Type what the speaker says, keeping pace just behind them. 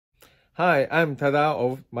Hi, I'm Tada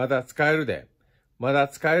of Mada Tsukaeru de. Mada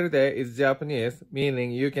Tsukaeru de is Japanese,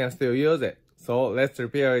 meaning you can still use it. So let's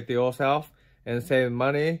repair it yourself and save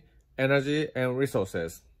money, energy, and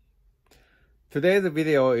resources. Today's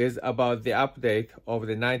video is about the update of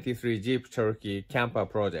the 93 Jeep Cherokee Camper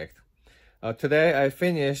Project. Today I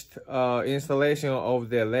finished installation of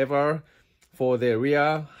the lever for the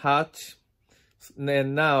rear hatch,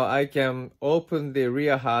 and now I can open the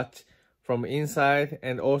rear hatch from inside,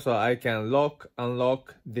 and also I can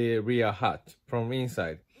unlock the rear hatch from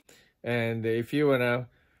inside. And if you wanna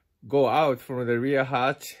go out from the rear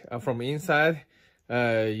hatch from inside,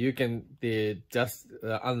 you can just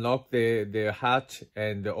unlock the hatch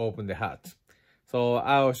and open the hatch. So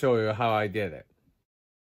I'll show you how I did it.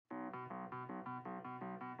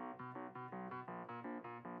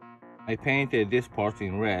 I painted this part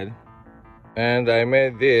in red, and I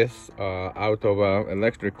made this out of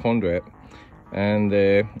electric conduit, and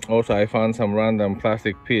also I found some random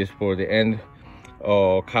plastic piece for the end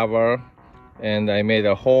cover, and I made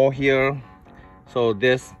a hole here. So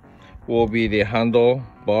this will be the handle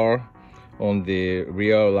bar on the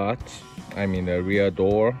rear latch, I mean the rear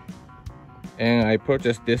door. And I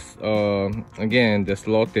purchased this again, the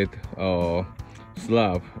slotted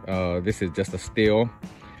slab. This is just a steel,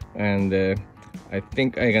 and I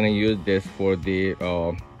think I'm gonna use this for the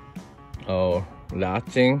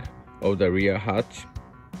latching of the rear hatch.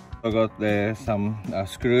 I got some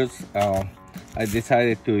screws. I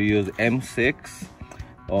decided to use M6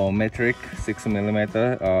 or metric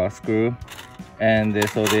 6mm screw, and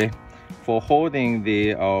so for holding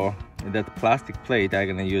that plastic plate, I'm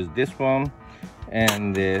gonna use this one,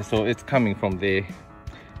 and so it's coming from the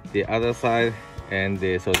other side, and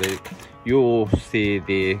so you will see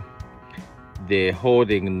the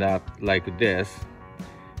holding nut like this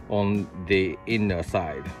on the inner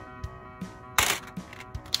side.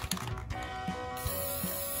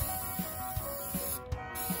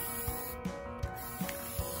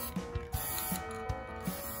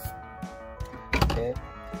 Okay,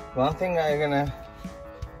 one thing I'm gonna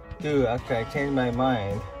do after I change my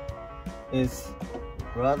mind is,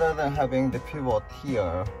 rather than having the pivot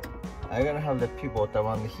here, I'm gonna have the pivot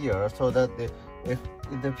around here, so that if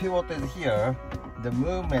the pivot is here, the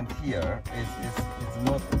movement here is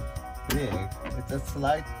not big. It's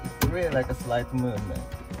really like a slight movement.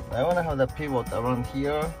 I want to have the pivot around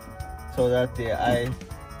here, so that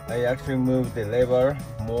I actually move the lever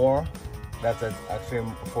more. That's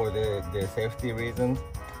actually for the safety reasons.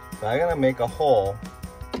 So I'm gonna make a hole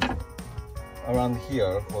around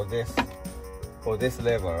here for this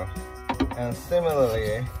lever, and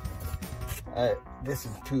similarly, this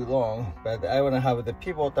is too long, but I want to have the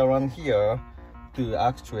pivot around here to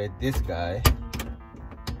actuate this guy.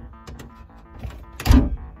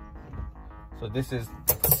 So this is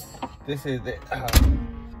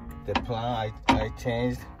the plan I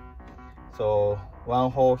changed. So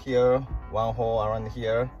one hole here, one hole around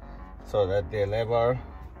here, so that the lever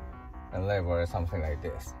is something like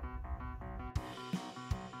this.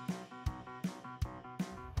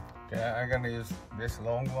 Okay, I'm gonna use this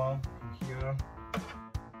long one here.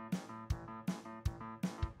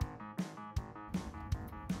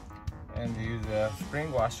 And use a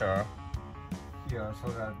spring washer here,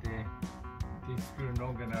 so that the screw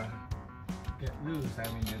not gonna get loose. I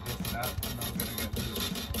mean, this nut not gonna get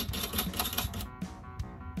loose.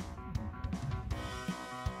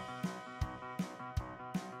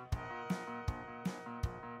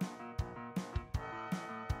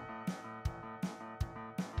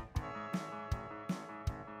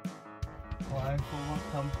 Well, I forgot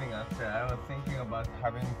something actually. I was thinking about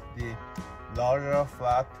having the larger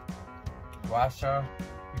flat washer,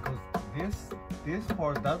 because this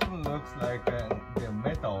part doesn't look like the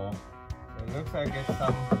metal. It looks like it's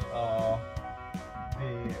some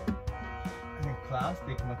the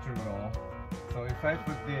plastic material. So if I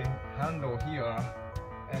put the handle here,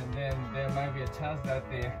 and then there might be a chance that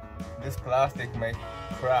this plastic may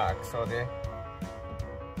crack. So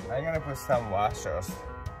I'm gonna put some washers.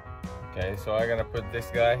 Okay, so I'm gonna put this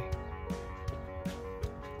guy.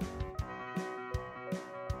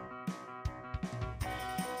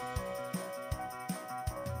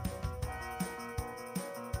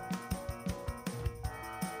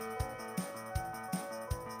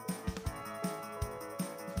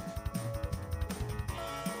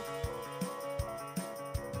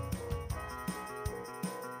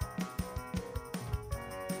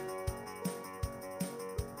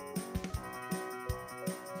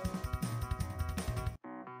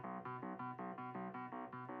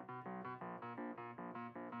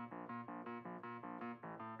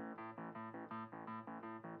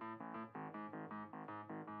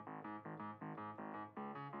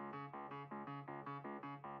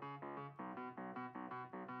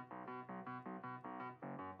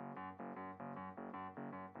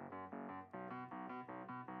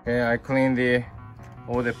 Okay, I cleaned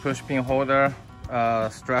all the push pin holder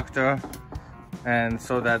structure, and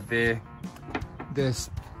so that this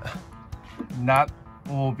nut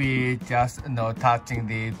will be just touching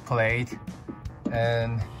the plate,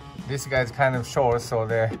 and this guy's kind of short, so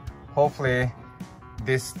hopefully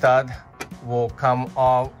this stud will come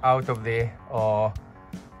all out of this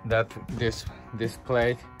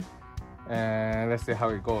plate, and let's see how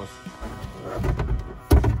it goes.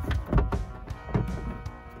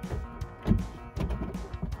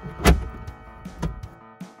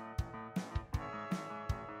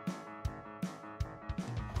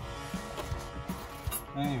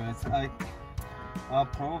 Anyways, I'll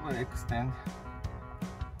probably extend.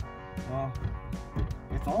 Well,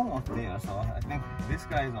 it's almost there, so I think this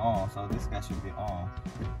guy is on, so this guy should be on.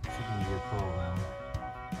 Shouldn't be a problem.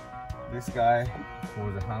 This guy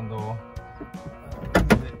for the handle.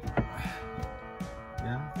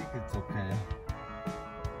 Yeah, I think it's okay.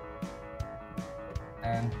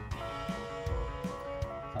 And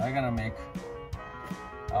so I'm gonna make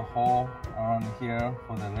a hole around here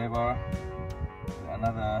for the lever.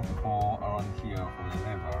 Another hole around here for the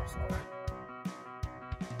lever. So.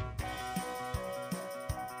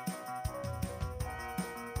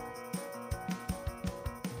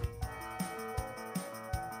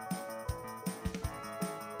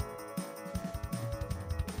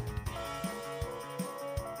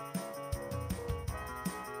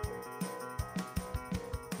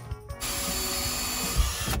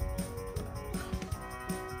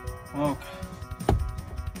 Okay.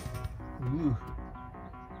 Ooh.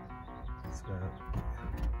 It's got a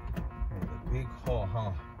big hole,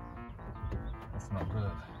 huh? That's not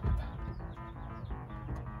good.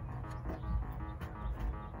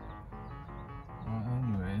 Well,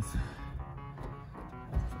 anyways,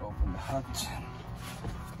 let's open the hatch.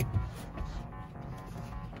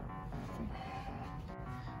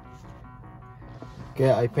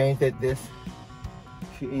 Okay, I painted this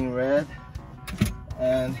in red,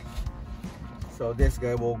 and so this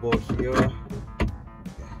guy will go here.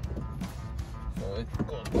 So it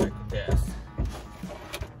goes like this.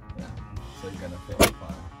 Yeah. So you're gonna fit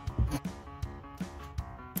fine.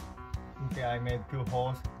 Okay, I made 2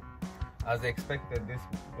 holes. As expected, this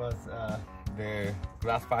was the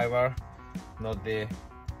glass fiber, not the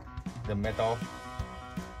metal.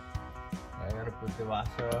 I gotta put the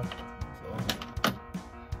washer.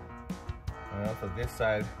 And also this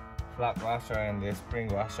side, flat washer and the spring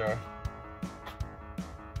washer.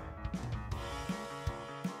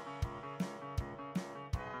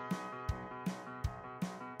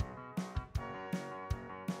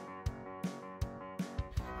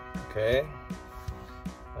 Okay,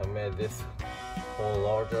 I made this hole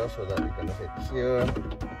larger so that it's gonna fit here.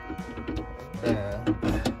 And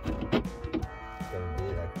it's gonna be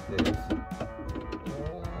like this.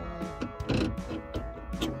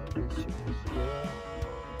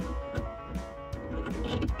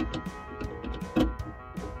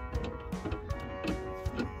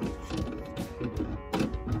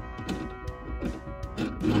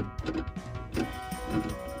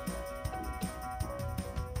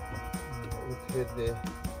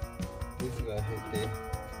 This guy hit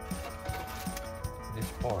this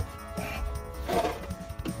part.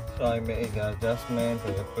 So I made an adjustment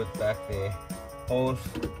to put back the hose,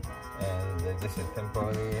 and this is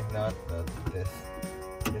temporary nut, but this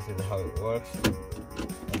is how it works.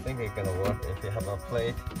 I think it's gonna work. If you have a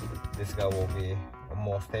plate, this guy will be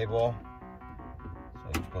more stable. So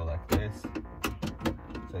it go like this.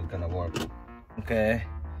 So it's gonna work. Okay,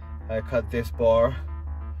 I cut this bar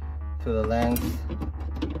to the length,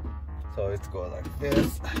 so it's go like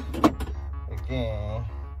this. Again,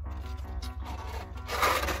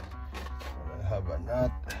 I have a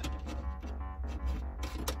nut.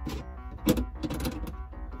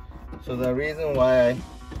 So the reason why I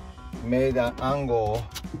made an angle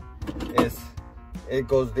is it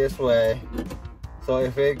goes this way. So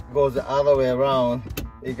if it goes the other way around,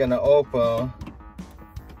 it's gonna open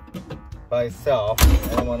by itself.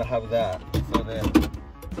 I don't want to have that.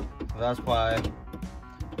 So that's why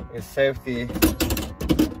it's safety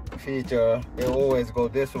feature. It always go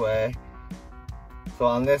this way. So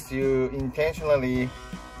unless you intentionally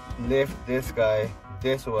lift this guy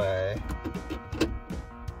this way,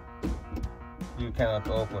 you cannot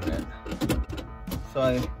open it. So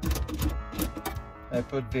I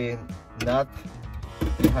put the nut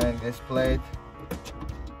behind this plate,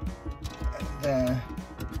 and then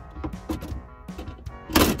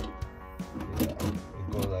it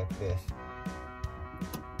goes like this.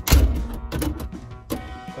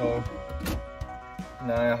 So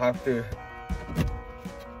now I have to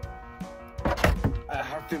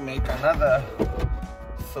make another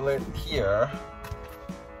slit here.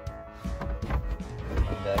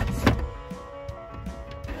 And that's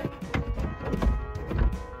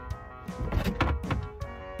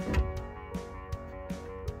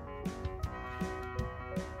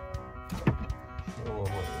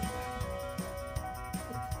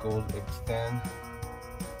goes extend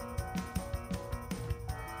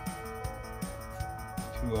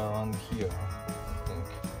to around here, I think.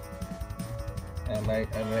 And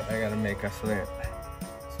I gotta make a slit.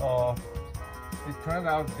 So it turned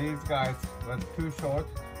out these guys were too short,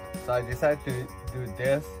 so I decided to do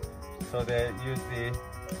this. So they use the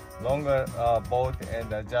longer bolt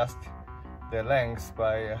and adjust the length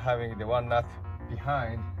by having the one nut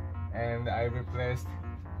behind, and I replaced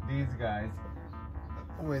these guys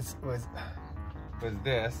with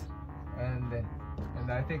this, and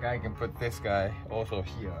I think I can put this guy also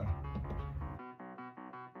here.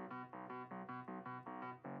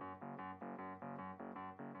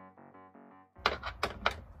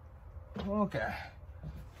 Okay,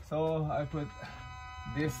 so I put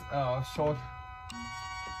this short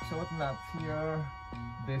nut here.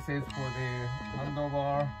 This is for the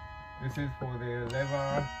handlebar. This is for the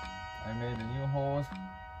lever. I made a new hose.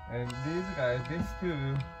 And these guys, these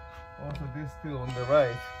two, also these two on the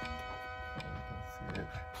right, you can see it.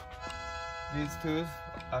 These two,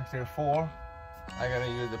 actually 4. I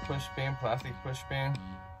gotta use the push pin, plastic push pin.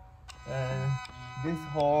 And this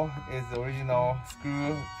hole is the original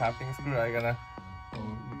screw, tapping screw. I gotta,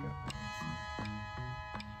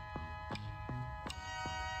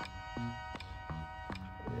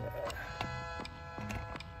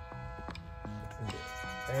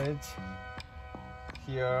 edge.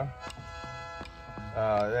 Here,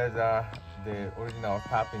 there's the original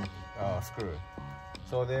tapping screw.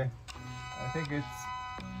 So I think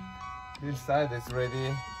this side is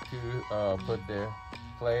ready to put the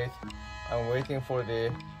plate. I'm waiting for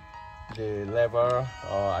the lever.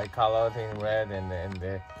 I colored in red, and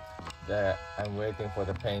I'm waiting for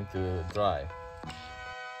the paint to dry.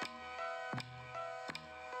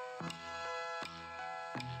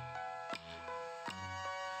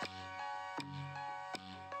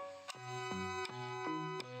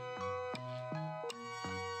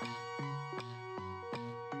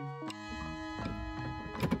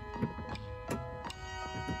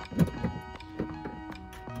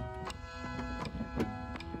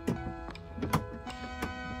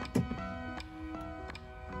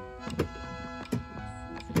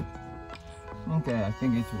 Okay, I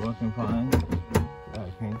think it's working fine. I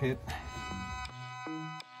paint it.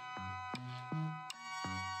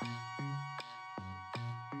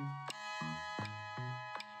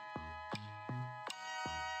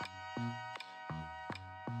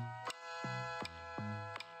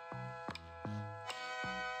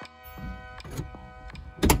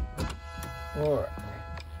 Alright.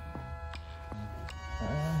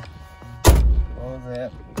 Close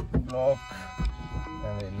it, block,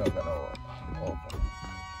 and it's not gonna work.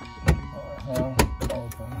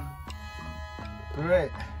 Open.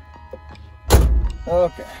 Great.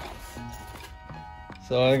 Okay.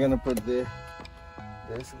 So I'm gonna put this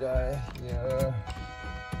guy here.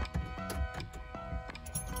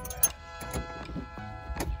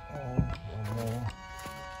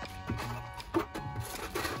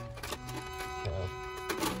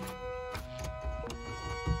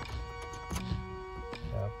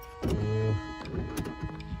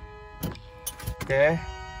 Okay,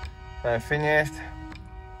 so I finished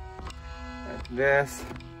like this,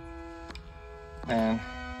 and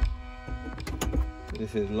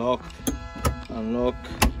this is locked, unlock,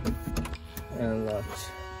 and latch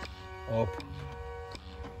up.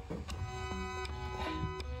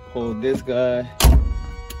 Hold this guy,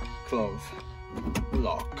 close,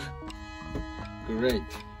 lock. Great.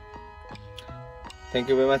 Thank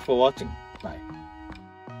you very much for watching. Bye.